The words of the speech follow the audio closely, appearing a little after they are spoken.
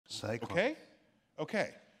cyclone. Okay? Okay.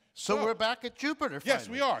 So we're back at Jupiter finally. Yes,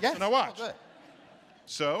 we are. Yes. So now watch. Oh, good.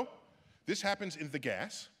 So this happens in the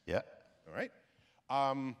gas. Yeah. All right?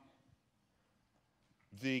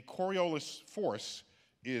 The Coriolis force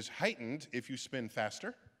is heightened if you spin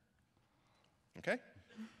faster. Okay?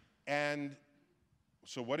 And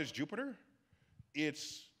so what is Jupiter?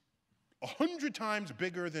 It's 100 times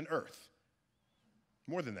bigger than Earth.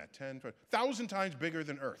 More than that, 10, 1,000 times bigger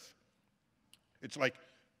than Earth. It's like,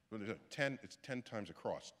 it's 10 times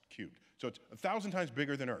across, cubed. So it's 1,000 times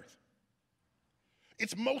bigger than Earth.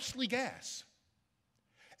 It's mostly gas.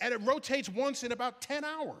 And it rotates once in about 10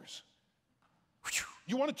 hours.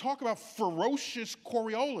 You want to talk about ferocious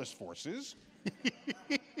Coriolis forces?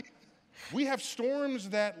 We have storms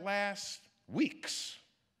that last weeks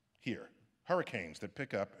here. Hurricanes that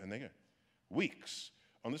pick up and they go weeks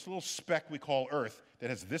on this little speck we call Earth that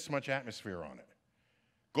has this much atmosphere on it.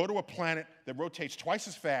 Go to a planet that rotates twice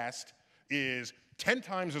as fast, is 10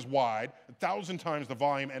 times as wide, 1,000 times the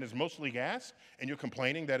volume, and is mostly gas, and you're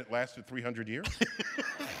complaining that it lasted 300 years?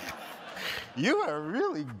 You are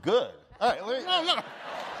really good. All right,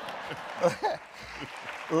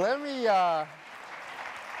 let me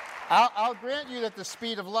I'll grant you that the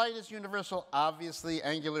speed of light is universal, obviously.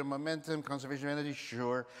 Angular momentum, conservation of energy,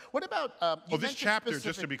 sure. What about... this chapter,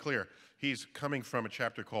 just to be clear, he's coming from a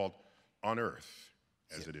chapter called On Earth,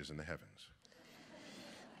 as it is in the heavens.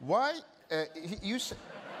 Why...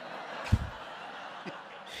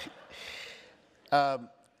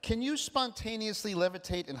 can you spontaneously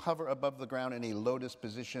levitate and hover above the ground in a lotus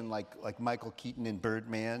position like Michael Keaton in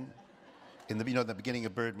Birdman? In the, the beginning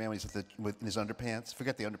of Birdman when he's with his underpants.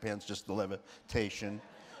 Forget the underpants, just the levitation.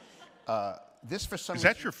 This for some reason...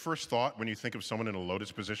 Is that your first thought when you think of someone in a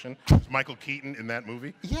lotus position? Is Michael Keaton in that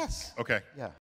movie? Yes. Okay. Yeah.